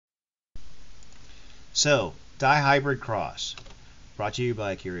So, Dihybrid cross, brought to you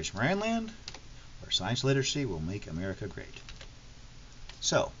by Curious Marineland, where science literacy will make America great.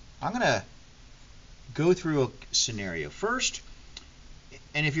 So, I'm going to go through a scenario first,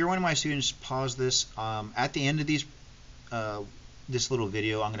 and if you're one of my students, pause this. At the end of this little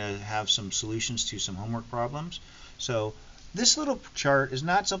video, I'm going to have some solutions to some homework problems. So, this little chart is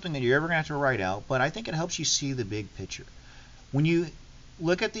not something that you're ever going to have to write out, but I think it helps you see the big picture. When you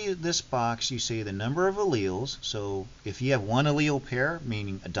look at this box, you see the number of alleles. So if you have one allele pair,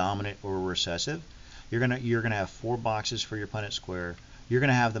 meaning a dominant or a recessive, you're gonna have 4 boxes for your Punnett square. You're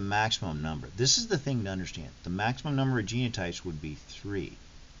gonna have the maximum number. This is the thing to understand. The maximum number of genotypes would be 3.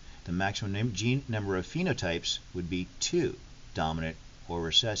 The maximum number of phenotypes would be 2, dominant or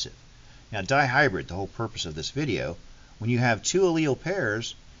recessive. Now, dihybrid, the whole purpose of this video, when you have 2 allele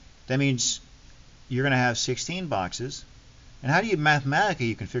pairs, that means you're gonna have 16 boxes. And how do you mathematically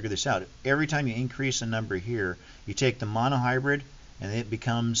you can figure this out? Every time you increase a number here, you take the monohybrid and it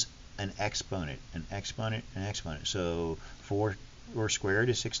becomes an exponent, an exponent, an exponent. So 4 squared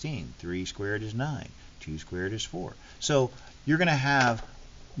is 16, 3 squared is 9, 2 squared is 4. So you're going to have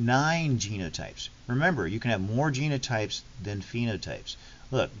 9 genotypes. Remember, you can have more genotypes than phenotypes.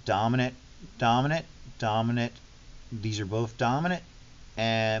 Look, dominant, dominant, dominant. These are both dominant.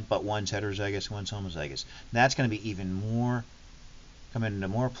 But one's heterozygous, one's homozygous. That's going to be even more, come into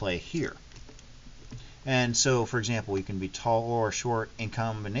more play here. And so, for example, you can be tall or short in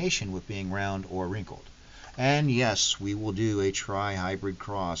combination with being round or wrinkled. And yes, we will do a trihybrid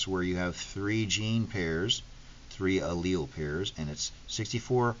cross where you have 3 gene pairs, 3 allele pairs, and it's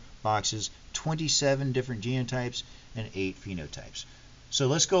 64 boxes, 27 different genotypes, and 8 phenotypes. So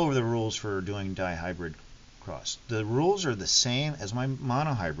let's go over the rules for doing dihybrid cross. The rules are the same as my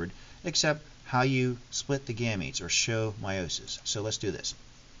monohybrid, except how you split the gametes or show meiosis. So let's do this.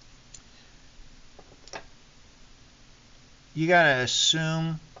 You got to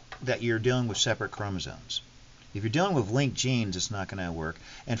assume that you're dealing with separate chromosomes. If you're dealing with linked genes, it's not going to work.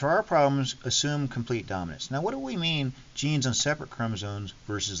 And for our problems, assume complete dominance. Now, what do we mean genes on separate chromosomes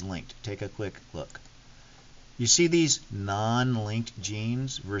versus linked? Take a quick look. You see these non-linked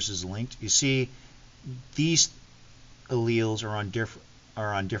genes versus linked? You see these alleles are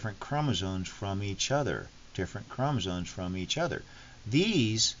on different chromosomes from each other. Different chromosomes from each other.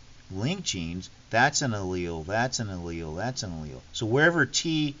 These linked genes, that's an allele, that's an allele, that's an allele. So wherever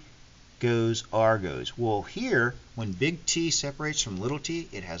T goes, R goes. Well, here, when big T separates from little t,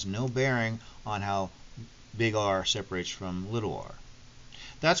 it has no bearing on how big R separates from little r.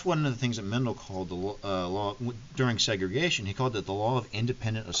 That's one of the things that Mendel called the law during segregation. He called it the law of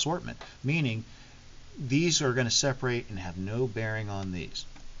independent assortment, meaning these are going to separate and have no bearing on these.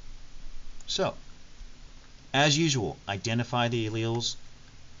 So, as usual, identify the alleles,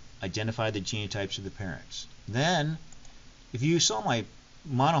 identify the genotypes of the parents. Then, if you saw my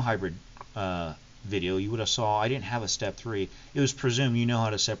monohybrid video, you would have saw I didn't have a step 3. It was presumed you know how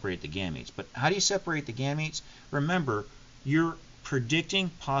to separate the gametes. But how do you separate the gametes? Remember, you're predicting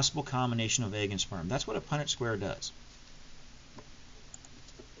possible combination of egg and sperm. That's what a Punnett square does.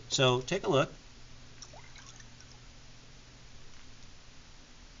 So, take a look.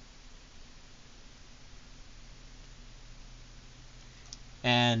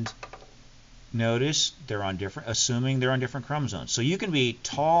 And notice they're on different, assuming they're on different chromosomes. So you can be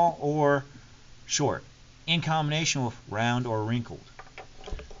tall or short in combination with round or wrinkled.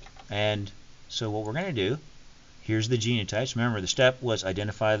 And so what we're going to do, here's the genotypes. Remember, the step was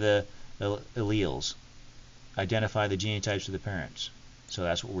identify the alleles, identify the genotypes of the parents. So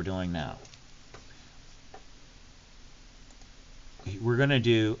that's what we're doing now. We're going to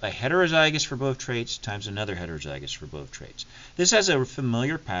do a heterozygous for both traits times another heterozygous for both traits. This has a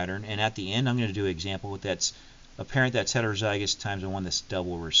familiar pattern, and at the end I'm going to do an example that's a parent that's heterozygous times the one that's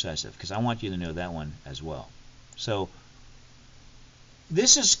double recessive, because I want you to know that one as well. So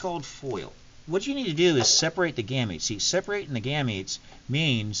this is called FOIL. What you need to do is separate the gametes. See, separating the gametes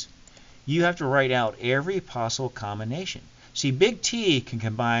means you have to write out every possible combination. See, big T can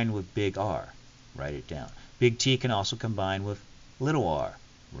combine with big R. Write it down. Big T can also combine with little r,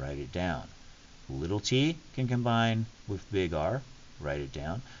 write it down. Little t can combine with big R, write it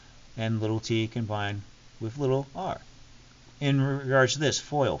down. And little t combine with little r. In regards to this,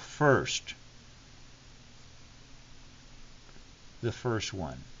 FOIL, first. The first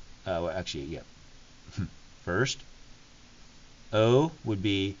one. Well, actually, yeah. First, O would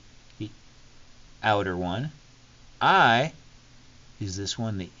be the outer one. I is this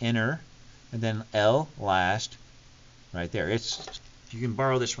one, the inner. And then L last. Right there. You can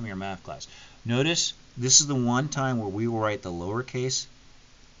borrow this from your math class. Notice this is the one time where we will write the lowercase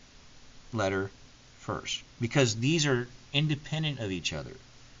letter first, because these are independent of each other.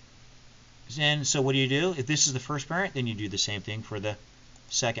 And so what do? If this is the first parent, then you do the same thing for the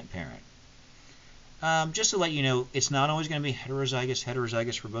second parent. Just to let you know, it's not always going to be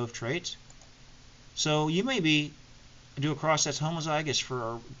heterozygous for both traits. So you may do a cross that's homozygous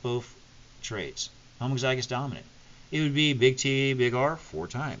for both traits, homozygous dominant. It would be big T, big R 4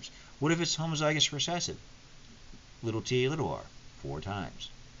 times. What if it's homozygous recessive? Little t, little r 4 times.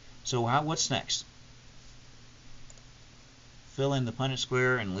 So what's next? Fill in the Punnett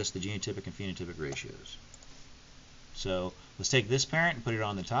square and list the genotypic and phenotypic ratios. So let's take this parent and put it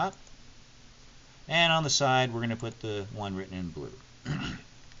on the top. And on the side, we're going to put the one written in blue.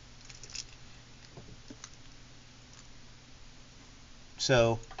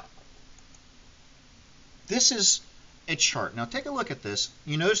 So this is a chart. Now take a look at this.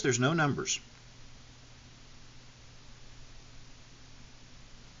 You notice there's no numbers.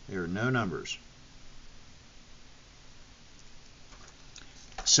 There are no numbers.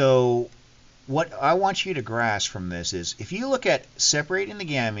 So what I want you to grasp from this is, if you look at separating the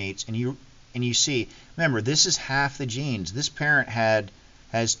gametes and you see, remember, this is half the genes. This parent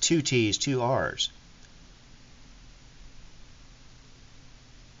has 2 T's, 2 R's.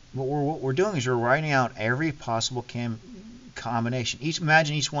 What we're doing is we're writing out every possible combination.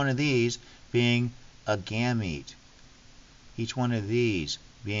 Imagine each one of these being a gamete. Each one of these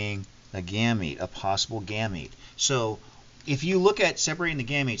being a gamete, a possible gamete. So if you look at separating the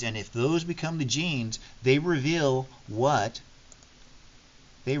gametes, and if those become the genes, they reveal what?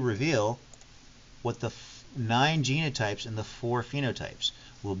 They reveal what the 9 genotypes and the 4 phenotypes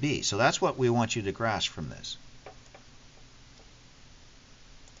will be. So that's what we want you to grasp from this.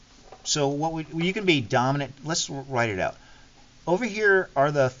 So you can be dominant. Let's write it out. Over here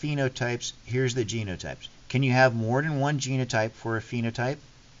are the phenotypes. Here's the genotypes. Can you have more than one genotype for a phenotype?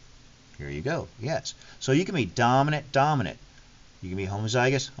 Here you go. Yes. So you can be dominant, dominant. You can be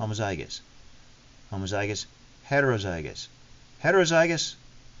homozygous, homozygous. Homozygous, heterozygous. Heterozygous,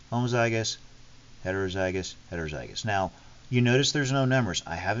 homozygous, heterozygous, heterozygous. Now, you notice there's no numbers.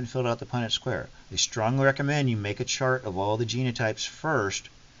 I haven't filled out the Punnett square. I strongly recommend you make a chart of all the genotypes first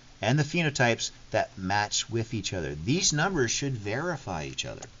and the phenotypes that match with each other. These numbers should verify each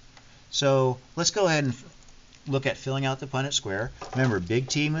other. So let's go ahead and look at filling out the Punnett square. Remember, big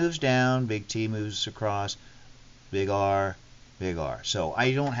T moves down, big T moves across, big R, big R. So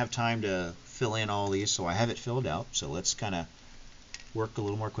I don't have time to fill in all these, so I have it filled out. So let's kind of work a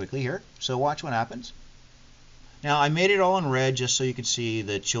little more quickly here. So watch what happens. Now I made it all in red just so you can see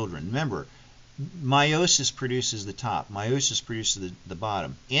the children. Remember, meiosis produces the top, meiosis produces the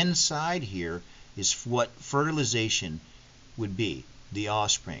bottom. Inside here is what fertilization would be, the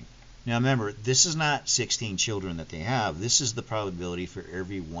offspring. Now remember, this is not 16 children that they have. This is the probability for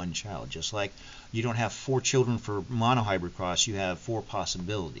every one child. Just like you don't have 4 children for monohybrid cross, you have 4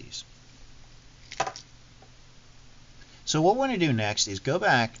 possibilities. So what we want to do next is go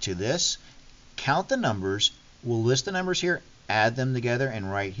back to this, count the numbers. We'll list the numbers here, add them together,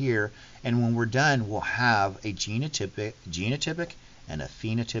 and right here. And when we're done, we'll have a genotypic and a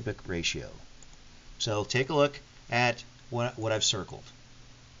phenotypic ratio. So take a look at what I've circled.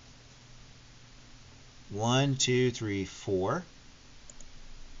 1, 2, 3, 4.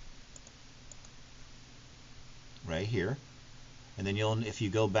 Right here. And then if you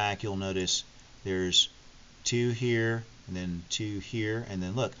go back, you'll notice there's 2 here, and then 2 here, and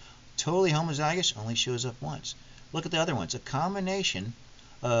then look, totally homozygous only shows up once. Look at the other ones. A combination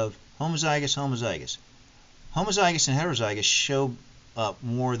of homozygous, homozygous. Homozygous and heterozygous show up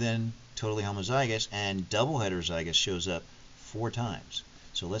more than totally homozygous, and double heterozygous shows up 4 times.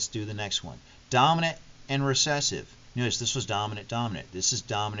 So let's do the next one. Dominant and recessive. Notice this was dominant, dominant. This is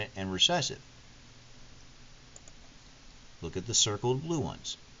dominant and recessive. Look at the circled blue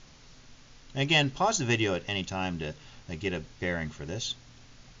ones. Again, pause the video at any time to get a bearing for this.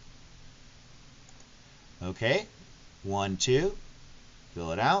 Okay, 1, 2,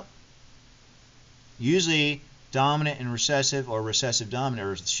 fill it out. Usually dominant and recessive or recessive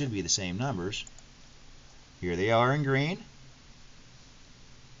dominant should be the same numbers. Here they are in green.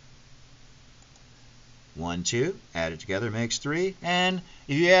 1, 2, add it together makes 3, and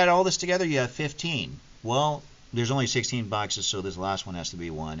if you add all this together you have 15. Well, there's only 16 boxes, so this last one has to be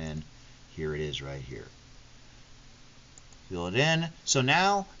 1, and here it is right here. Fill it in. So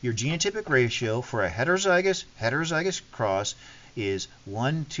now your genotypic ratio for a heterozygous cross is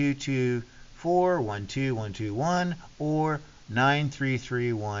 1, 2, 2, 4, 1, 2, 1, 2, 1, or 9, 3,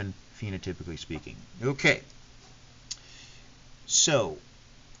 3, 1, phenotypically speaking. Okay. So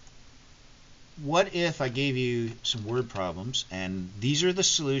what if I gave you some word problems, and these are the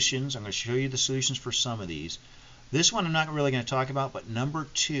solutions. I'm going to show you the solutions for some of these. This one I'm not really going to talk about, but number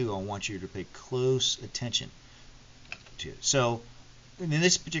 2 I want you to pay close attention to. So in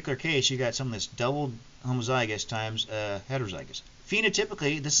this particular case, you got something that's double homozygous times heterozygous.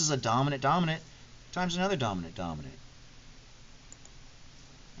 Phenotypically, this is a dominant-dominant times another dominant-dominant.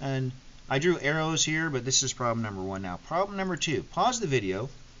 And I drew arrows here, but this is problem number 1 now. Problem number 2. Pause the video.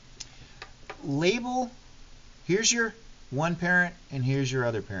 Label, here's your one parent and here's your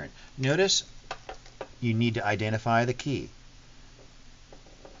other parent. Notice you need to identify the key.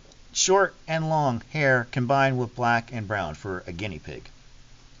 Short and long hair combined with black and brown for a guinea pig.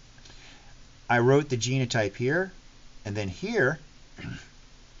 I wrote the genotype here, and then here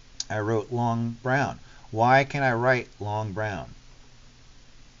I wrote long brown. Why can I write long brown?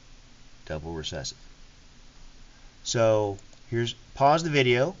 Double recessive. So here's, pause the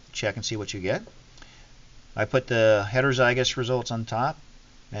video, check and see what you get. I put the heterozygous results on top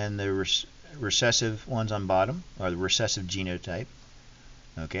and the recessive ones on bottom, or the recessive genotype.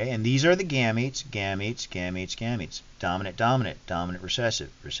 Okay, and these are the gametes, gametes, gametes, gametes. Dominant, dominant, dominant, recessive,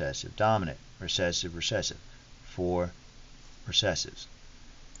 recessive, dominant, recessive, recessive. 4 recessives.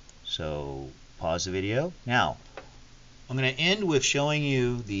 So pause the video. Now, I'm going to end with showing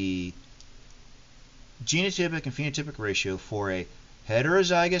you the genotypic and phenotypic ratio for a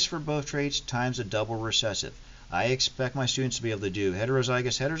heterozygous for both traits times a double recessive. I expect my students to be able to do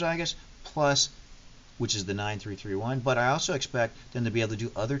heterozygous, heterozygous, plus, which is the 9331, but I also expect them to be able to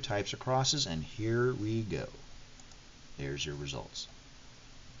do other types of crosses, and here we go. There's your results.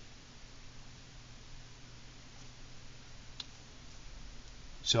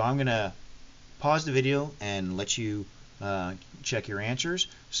 So I'm going to pause the video and let you check your answers.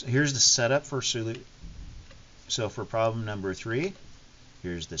 So here's the setup for So for problem number 3,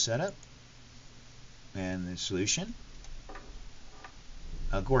 here's the setup and the solution.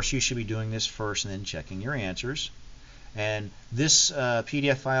 Of course, you should be doing this first and then checking your answers. And this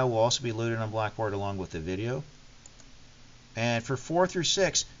PDF file will also be loaded on Blackboard along with the video. And for 4 through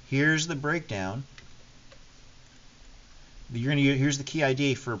 6, here's the breakdown. Here's the key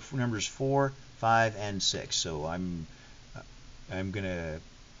ID for numbers 4, 5, and 6. So I'm going to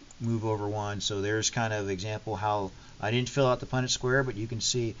move over one. So there's kind of example how I didn't fill out the Punnett square, but you can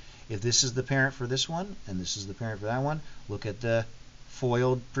see if this is the parent for this one and this is the parent for that one. Look at the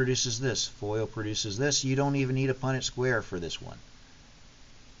foil produces this, foil produces this. You don't even need a Punnett square for this one.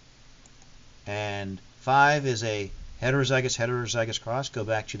 And 5 is a heterozygous cross. Go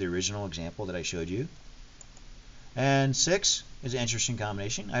back to the original example that I showed you. And 6 is an interesting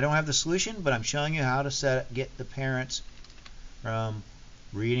combination. I don't have the solution, but I'm showing you how to get the parents from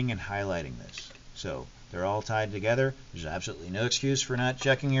reading and highlighting this. So they're all tied together. There's absolutely no excuse for not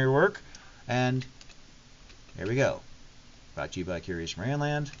checking your work. And there we go. Brought to you by Curious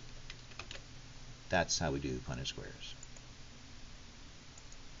Marineland. That's how we do Punnett squares.